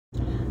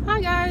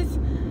Hi guys,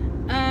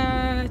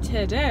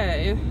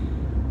 today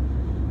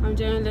I'm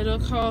doing a little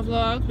car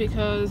vlog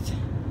because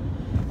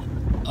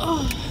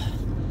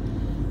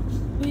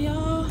we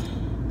are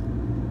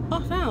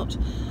off out.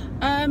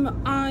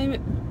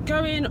 I'm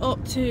going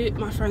up to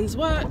my friend's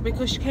work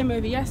because she came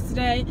over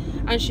yesterday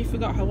and she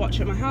forgot her watch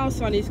at my house,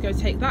 so I need to go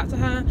take that to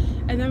her.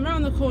 And then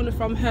around the corner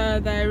from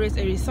her there is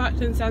a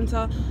recycling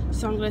centre,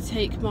 so I'm going to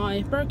take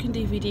my broken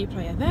DVD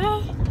player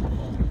there.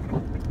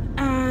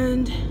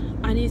 And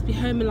I need to be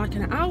home in like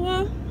an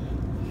hour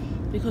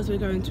because we're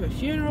going to a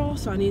funeral,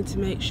 so I need to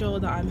make sure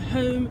that I'm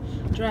home,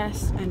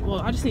 dressed, and well,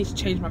 I just need to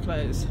change my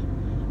clothes.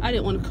 I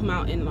didn't want to come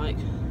out in like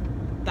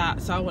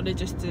that, so I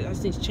just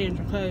need to change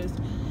my clothes,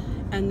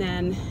 and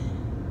then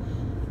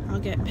I'll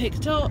get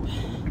picked up.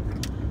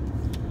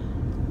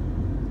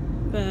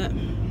 But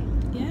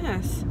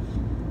yes,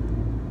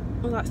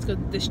 well, that's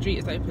good. This street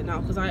is open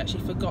now because I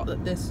actually forgot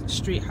that this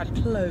street had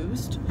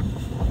closed.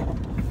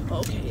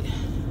 Okay.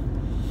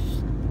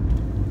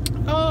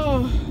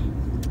 Oh,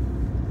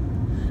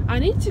 I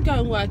need to go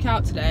and work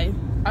out today.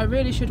 I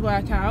really should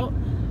work out,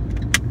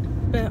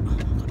 but oh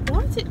God,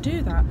 why does it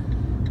do that?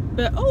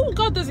 But oh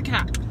God, there's a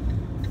cat.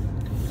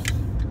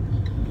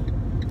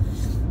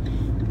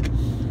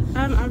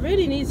 I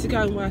really need to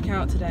go and work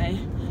out today,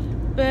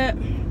 but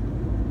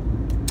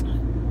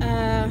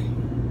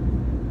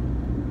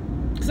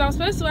because I was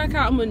supposed to work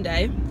out on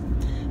Monday.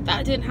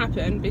 That didn't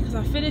happen because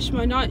I finished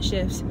my night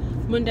shifts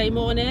Monday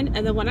morning,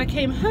 and then when I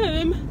came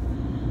home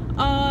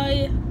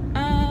I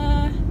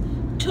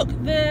took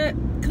the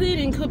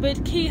cleaning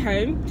cupboard key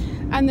home,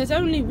 and there's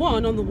only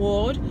one on the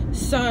ward,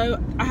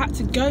 so I had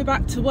to go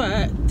back to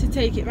work to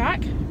take it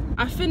back.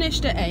 I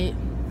finished at 8,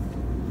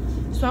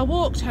 so I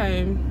walked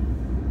home.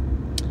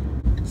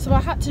 So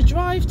I had to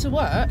drive to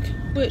work,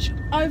 which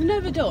I've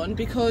never done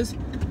because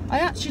I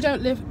actually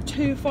don't live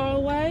too far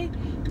away,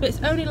 but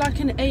it's only like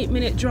an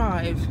 8-minute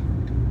drive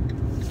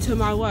to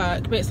my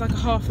work, but it's like a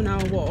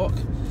half-an-hour walk.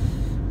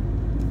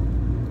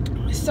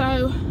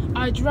 So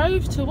I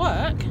drove to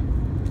work,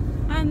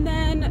 and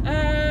then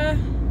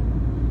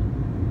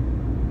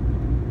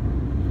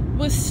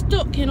was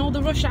stuck in all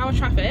the rush hour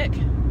traffic.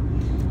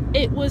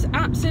 It was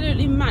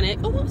absolutely manic.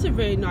 Oh, that was a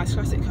really nice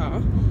classic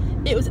car.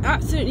 It was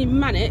absolutely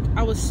manic.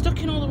 I was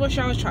stuck in all the rush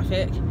hour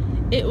traffic.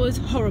 It was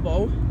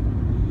horrible,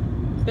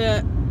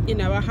 but you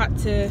know, I had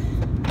to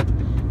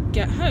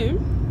get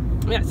home.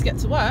 I had to get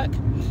to work,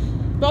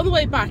 but on the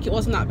way back it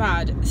wasn't that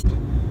bad.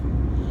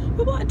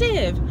 But what a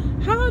div!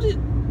 How did,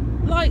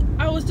 like,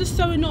 I was just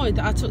so annoyed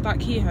that I took that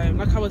key home.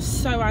 Like, I was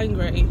so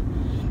angry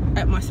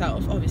at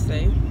myself,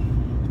 obviously.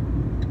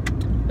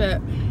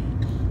 But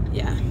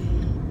yeah.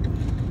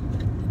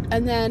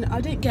 And then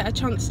I didn't get a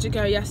chance to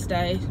go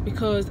yesterday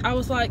because I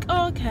was like,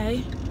 oh,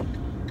 okay,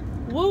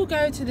 we'll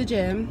go to the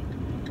gym.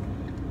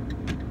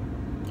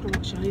 Oh,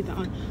 actually, I need that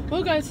on.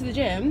 We'll go to the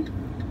gym.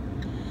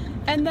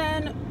 And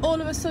then all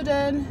of a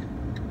sudden,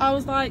 I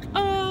was like,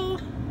 oh,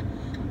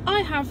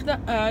 I have the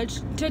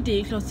urge to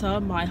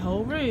declutter my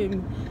whole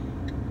room.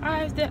 I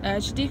have the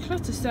urge to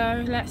declutter,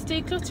 so let's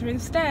declutter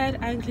instead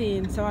and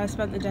clean. So I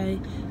spent the day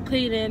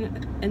cleaning,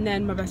 and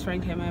then my best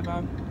friend came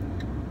over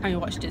and we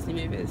watched Disney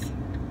movies.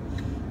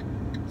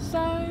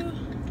 So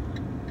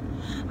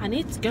I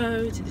need to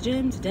go to the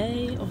gym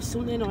today or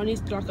something, or I need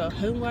to do like a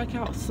home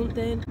workout or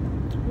something.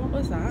 What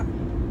was that?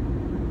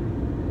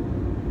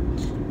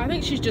 I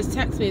think she's just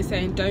texted me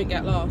saying don't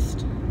get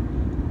lost.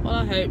 Well,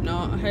 I hope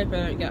not. I hope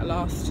I don't get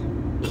lost.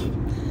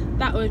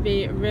 That would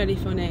be really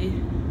funny.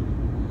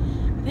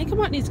 I think I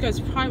might need to go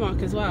to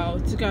Primark as well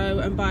to go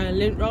and buy a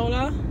lint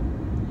roller.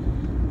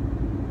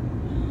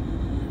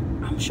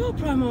 I'm sure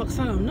Primark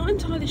sell, I'm not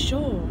entirely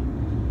sure.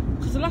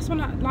 Because the last one,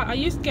 I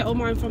used to get all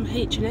mine from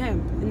H&M,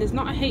 and there's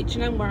not a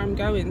H&M where I'm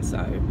going, so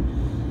I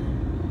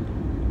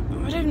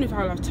don't know if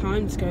I'll have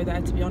time to go there,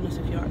 to be honest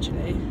with you,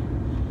 actually.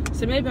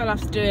 So maybe I'll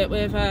have to do it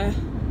with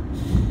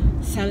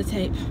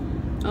sellotape.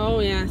 Oh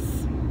yes,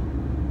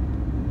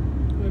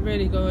 we're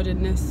really good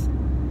in this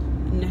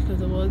neck of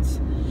the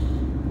woods.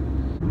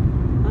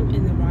 I'm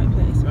in the right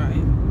place,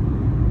 right?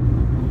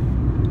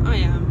 I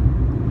am.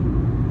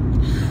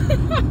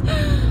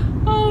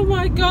 Oh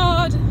my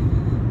God.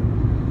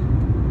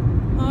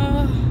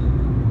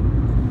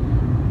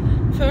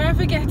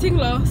 Forever getting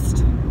lost.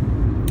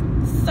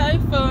 So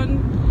fun.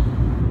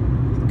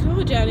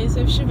 Cool journeys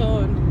with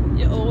Siobhan.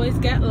 You always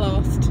get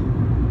lost.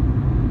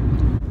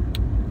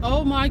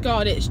 Oh my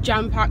God, it's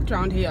jam-packed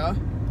around here.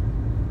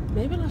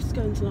 Maybe I'll have to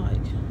go into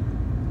like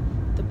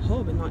the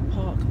pub and like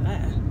park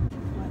there.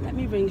 Right, let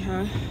me ring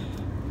her.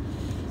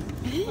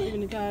 I'm not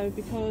gonna go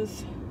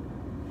because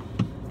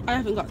I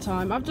haven't got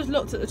time. I've just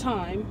looked at the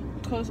time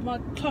because my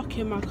clock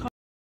in my car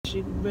is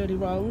actually really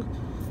wrong.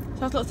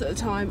 So I've looked at the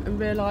time and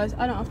realised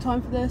I don't have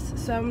time for this,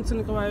 so I'm just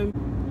gonna go home.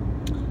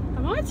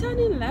 Am I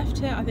turning left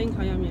here? I think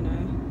I am, you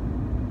know.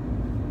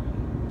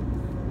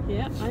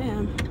 Yeah, I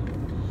am.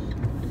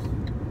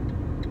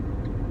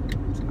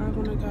 So I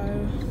wanna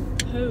go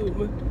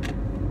home.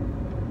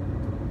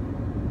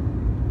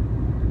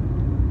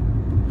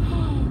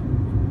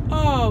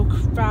 Oh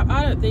crap,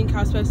 I don't think I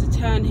was supposed to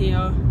turn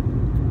here.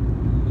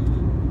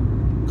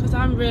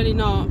 because I'm really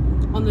not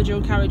on the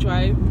dual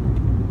carriageway.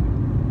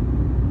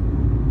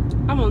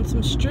 I'm on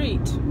some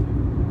street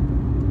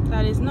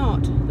that is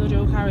not the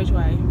dual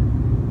carriageway.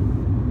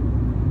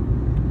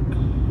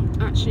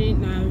 Actually,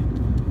 no,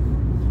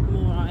 I'm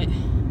alright.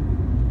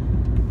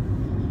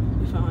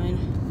 Be fine.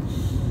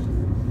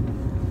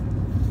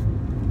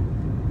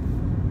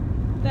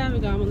 There we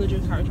go, I'm on the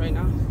dual carriageway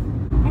now.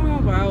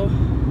 Oh well.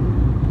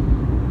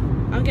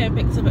 I'm getting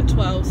picked up at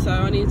 12, so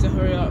I need to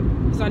hurry up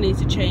because I need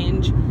to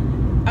change.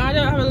 I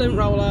don't have a lint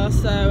roller,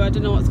 so I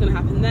don't know what's going to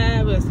happen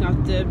there. We're just going to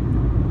have to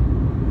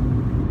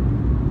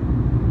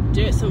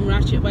do it some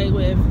ratchet way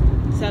with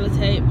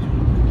sellotape.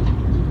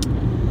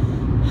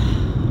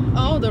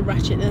 Oh, the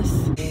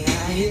ratchetness.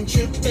 I ain't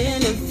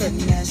tripping in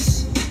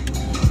finesse.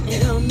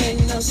 It don't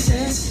make no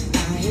sense.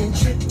 I ain't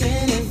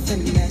tripping in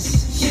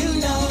finesse. You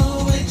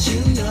know it, you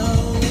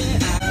know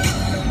it.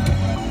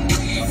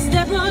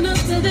 Step on up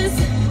to this.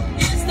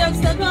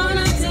 Step on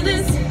up to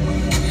this.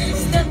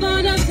 Step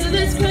on up to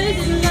this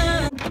crazy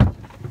love.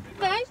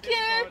 Thank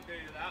you.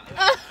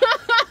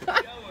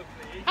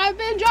 I've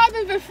been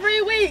driving for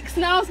 3 weeks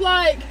and I was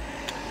like,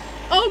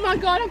 oh my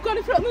god, I've got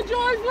to put on the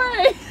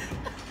driveway.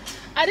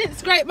 I didn't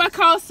scrape my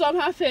car, so I'm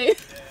happy.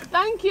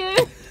 Thank you.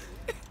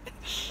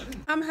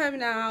 I'm home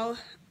now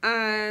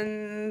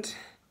and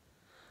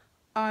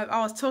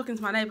I was talking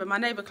to my neighbour. My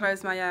neighbour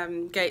closed my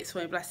gates for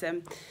me, bless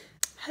him.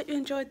 I hope you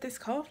enjoyed this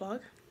car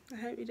vlog. I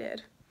hope you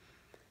did.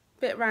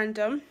 Bit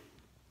random.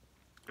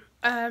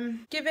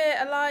 Give it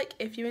a like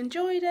if you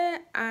enjoyed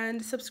it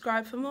and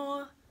subscribe for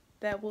more.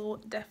 There will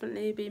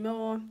definitely be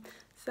more.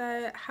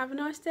 So have a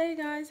nice day,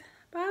 guys.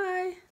 Bye.